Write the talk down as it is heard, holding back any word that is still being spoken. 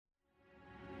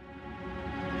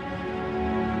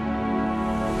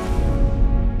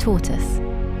Tortoise.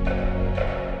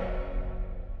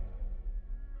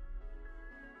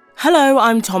 Hello,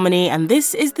 I'm Tomini, and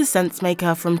this is The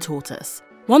Sensemaker from Tortoise.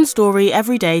 One story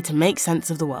every day to make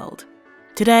sense of the world.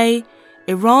 Today,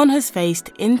 Iran has faced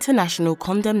international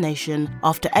condemnation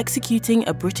after executing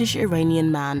a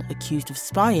British-Iranian man accused of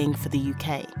spying for the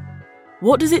UK.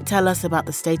 What does it tell us about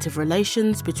the state of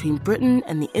relations between Britain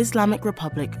and the Islamic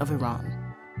Republic of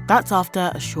Iran? That's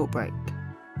after a short break.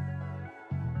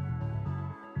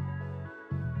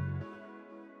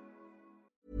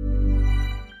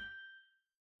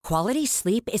 Quality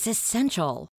sleep is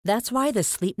essential. That's why the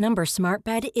Sleep Number Smart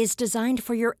Bed is designed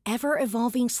for your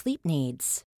ever-evolving sleep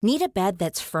needs. Need a bed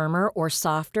that's firmer or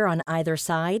softer on either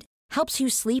side? Helps you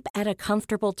sleep at a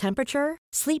comfortable temperature?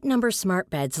 Sleep Number Smart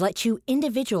Beds let you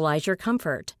individualize your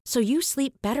comfort, so you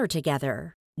sleep better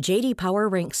together. J.D. Power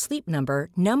ranks Sleep Number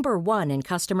number 1 in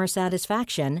customer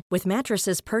satisfaction with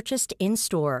mattresses purchased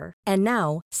in-store. And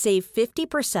now, save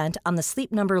 50% on the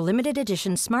Sleep Number Limited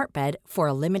Edition Smart Bed for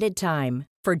a limited time.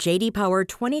 For J.D. Power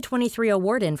 2023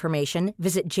 award information,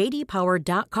 visit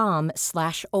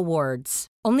jdpower.com/awards.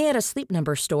 Only at a Sleep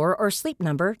Number store or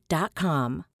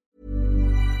sleepnumber.com.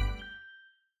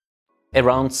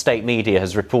 Iran's state media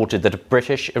has reported that a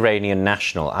British-Iranian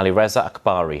national, Alireza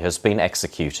Akbari, has been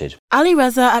executed.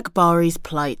 Alireza Akbari's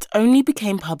plight only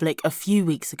became public a few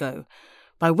weeks ago,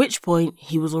 by which point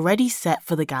he was already set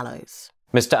for the gallows.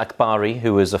 Mr. Akbari,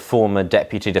 who was a former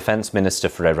Deputy Defence Minister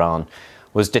for Iran,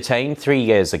 was detained 3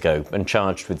 years ago and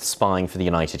charged with spying for the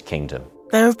United Kingdom.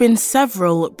 There have been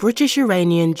several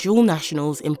British-Iranian dual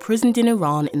nationals imprisoned in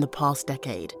Iran in the past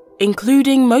decade,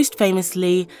 including, most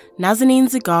famously, Nazanin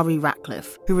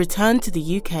Zaghari-Ratcliffe, who returned to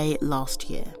the UK last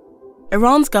year.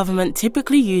 Iran's government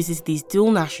typically uses these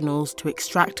dual nationals to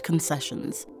extract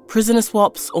concessions, prisoner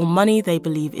swaps, or money they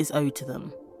believe is owed to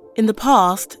them. In the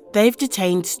past, they've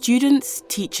detained students,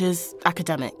 teachers,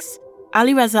 academics.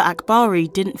 Alireza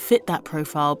Akbari didn't fit that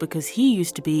profile because he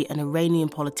used to be an Iranian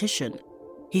politician.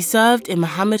 He served in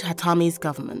Mohammad Khatami's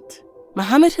government.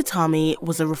 Mohammad Khatami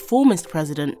was a reformist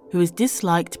president who is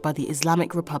disliked by the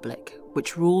Islamic Republic,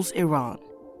 which rules Iran.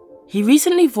 He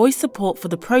recently voiced support for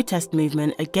the protest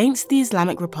movement against the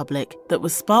Islamic Republic that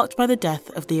was sparked by the death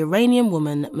of the Iranian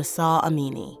woman Mahsa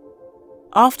Amini.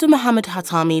 After Mohammad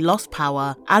Khatami lost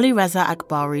power, Alireza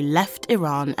Akbari left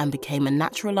Iran and became a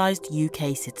naturalized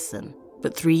UK citizen.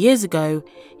 But 3 years ago,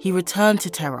 he returned to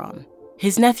Tehran.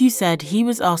 His nephew said he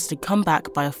was asked to come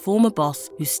back by a former boss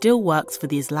who still works for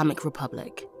the Islamic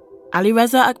Republic.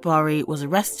 Alireza Akbari was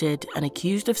arrested and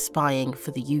accused of spying for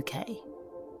the UK.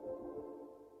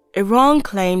 Iran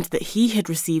claimed that he had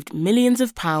received millions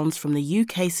of pounds from the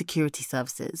UK security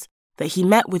services, that he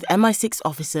met with MI6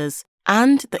 officers,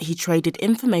 and that he traded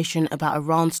information about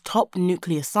Iran's top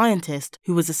nuclear scientist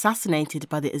who was assassinated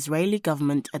by the Israeli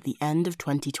government at the end of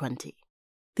 2020.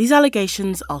 These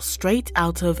allegations are straight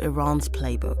out of Iran's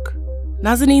playbook.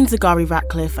 Nazanin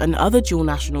Zaghari-Ratcliffe and other dual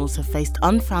nationals have faced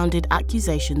unfounded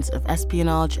accusations of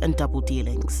espionage and double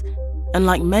dealings. And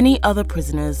like many other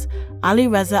prisoners,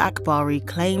 Alireza Akbari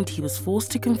claimed he was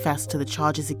forced to confess to the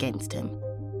charges against him.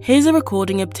 Here's a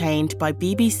recording obtained by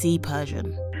BBC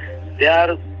Persian.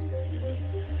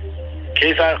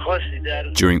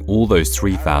 During all those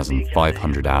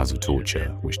 3,500 hours of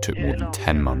torture, which took more than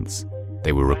 10 months,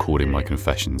 they were recording my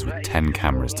confessions with 10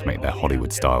 cameras to make their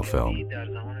Hollywood-style film.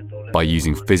 By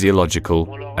using physiological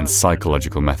and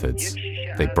psychological methods,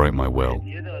 they broke my will,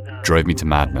 drove me to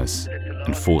madness,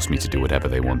 and forced me to do whatever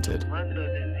they wanted.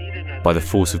 By the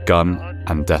force of gun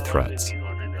and death threats,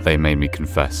 they made me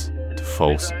confess to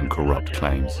false and corrupt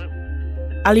claims.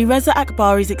 Alireza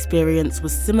Akbari's experience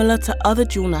was similar to other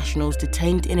dual nationals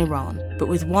detained in Iran, but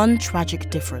with one tragic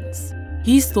difference.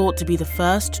 He's thought to be the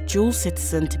first dual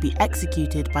citizen to be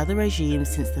executed by the regime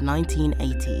since the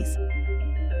 1980s.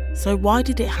 So why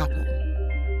did it happen?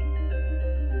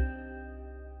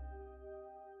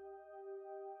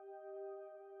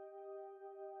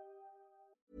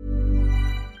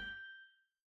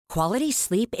 Quality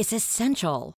sleep is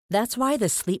essential. That's why the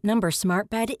Sleep Number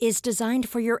Smart Bed is designed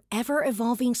for your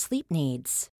ever-evolving sleep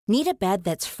needs. Need a bed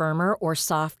that's firmer or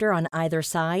softer on either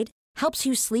side? Helps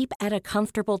you sleep at a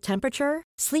comfortable temperature?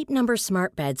 Sleep Number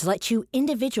Smart Beds let you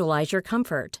individualize your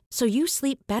comfort, so you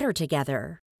sleep better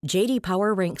together. J.D.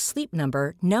 Power ranks Sleep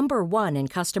Number number 1 in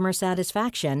customer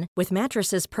satisfaction with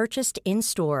mattresses purchased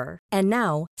in-store. And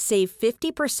now, save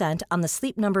 50% on the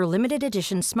Sleep Number Limited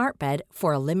Edition Smart Bed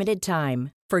for a limited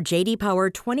time. For J.D. Power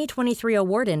 2023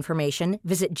 award information,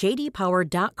 visit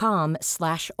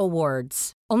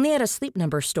jdpower.com/awards. Only at a Sleep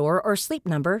Number store or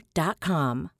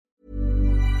sleepnumber.com.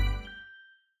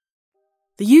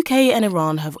 The UK and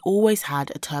Iran have always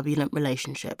had a turbulent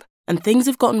relationship, and things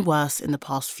have gotten worse in the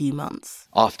past few months.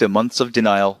 After months of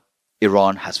denial,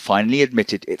 Iran has finally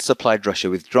admitted it supplied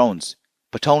Russia with drones,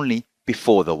 but only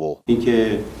before the war.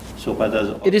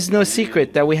 It is no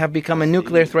secret that we have become a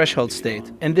nuclear threshold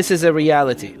state, and this is a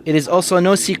reality. It is also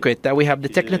no secret that we have the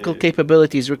technical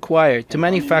capabilities required to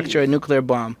manufacture a nuclear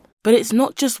bomb. But it's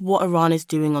not just what Iran is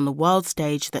doing on the world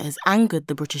stage that has angered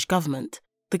the British government.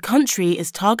 The country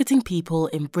is targeting people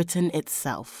in Britain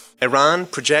itself. Iran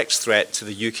projects threat to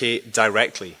the UK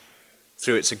directly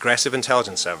through its aggressive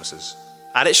intelligence services.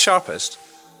 At its sharpest,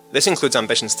 this includes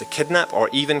ambitions to kidnap or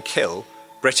even kill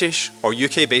British or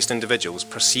UK-based individuals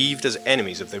perceived as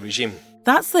enemies of the regime.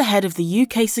 That's the head of the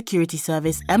UK security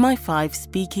service MI5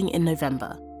 speaking in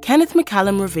November. Kenneth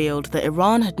McCallum revealed that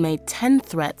Iran had made 10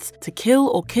 threats to kill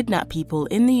or kidnap people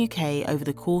in the UK over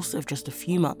the course of just a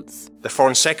few months. The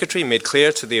Foreign Secretary made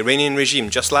clear to the Iranian regime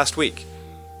just last week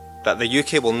that the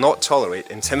UK will not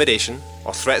tolerate intimidation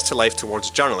or threats to life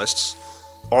towards journalists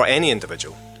or any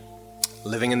individual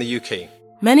living in the UK.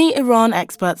 Many Iran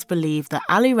experts believe that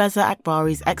Ali Reza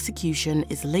Akbari's execution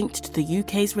is linked to the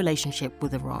UK's relationship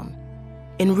with Iran.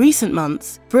 In recent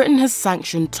months, Britain has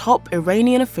sanctioned top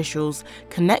Iranian officials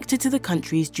connected to the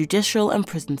country's judicial and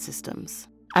prison systems,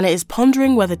 and it is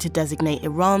pondering whether to designate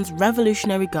Iran's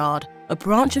Revolutionary Guard, a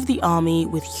branch of the army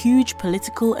with huge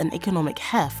political and economic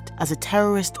heft, as a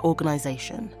terrorist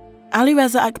organisation. Ali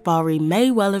Reza Akbari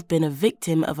may well have been a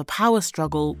victim of a power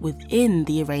struggle within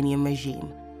the Iranian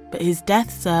regime, but his death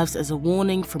serves as a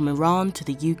warning from Iran to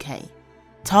the UK.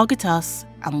 Target us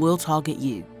and we'll target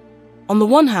you. On the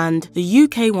one hand, the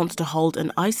UK wants to hold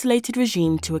an isolated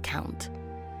regime to account.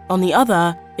 On the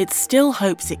other, it still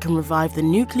hopes it can revive the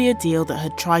nuclear deal that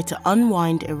had tried to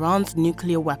unwind Iran's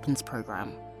nuclear weapons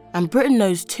program. And Britain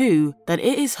knows too that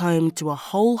it is home to a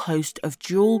whole host of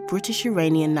dual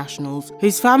British-Iranian nationals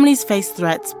whose families face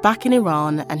threats back in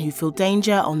Iran and who feel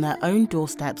danger on their own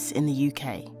doorsteps in the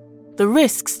UK. The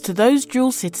risks to those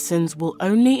dual citizens will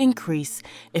only increase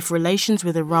if relations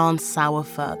with Iran sour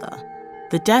further.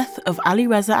 The death of Ali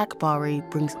Reza Akbari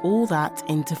brings all that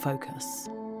into focus.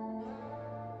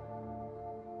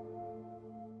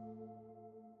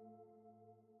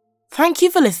 Thank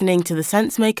you for listening to The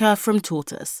Sensemaker from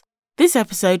Tortoise. This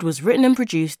episode was written and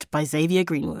produced by Xavier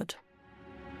Greenwood.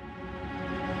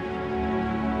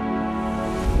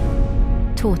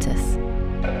 Tortoise.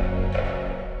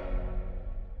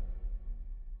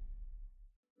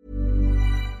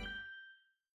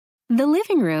 The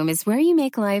living room is where you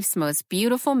make life's most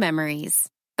beautiful memories.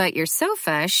 But your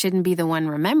sofa shouldn't be the one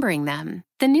remembering them.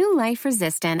 The new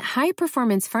life-resistant,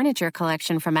 high-performance furniture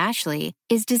collection from Ashley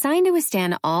is designed to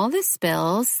withstand all the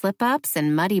spills, slip-ups,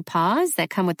 and muddy paws that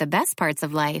come with the best parts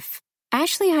of life.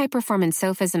 Ashley high-performance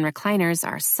sofas and recliners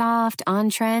are soft,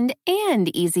 on-trend,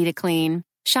 and easy to clean.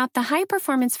 Shop the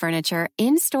high-performance furniture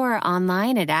in-store or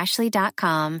online at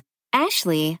ashley.com.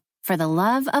 Ashley, for the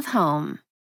love of home.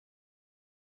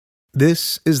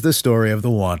 This is the story of the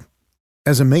one.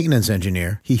 As a maintenance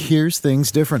engineer, he hears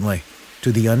things differently.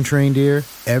 To the untrained ear,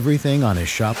 everything on his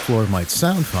shop floor might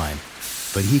sound fine,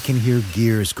 but he can hear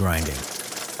gears grinding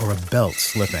or a belt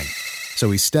slipping.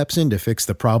 So he steps in to fix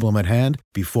the problem at hand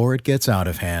before it gets out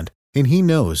of hand. And he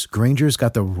knows Grainger's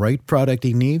got the right product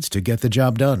he needs to get the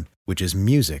job done, which is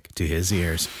music to his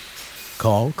ears.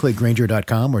 Call, click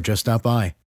Grainger.com, or just stop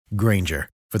by. Grainger,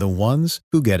 for the ones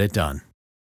who get it done.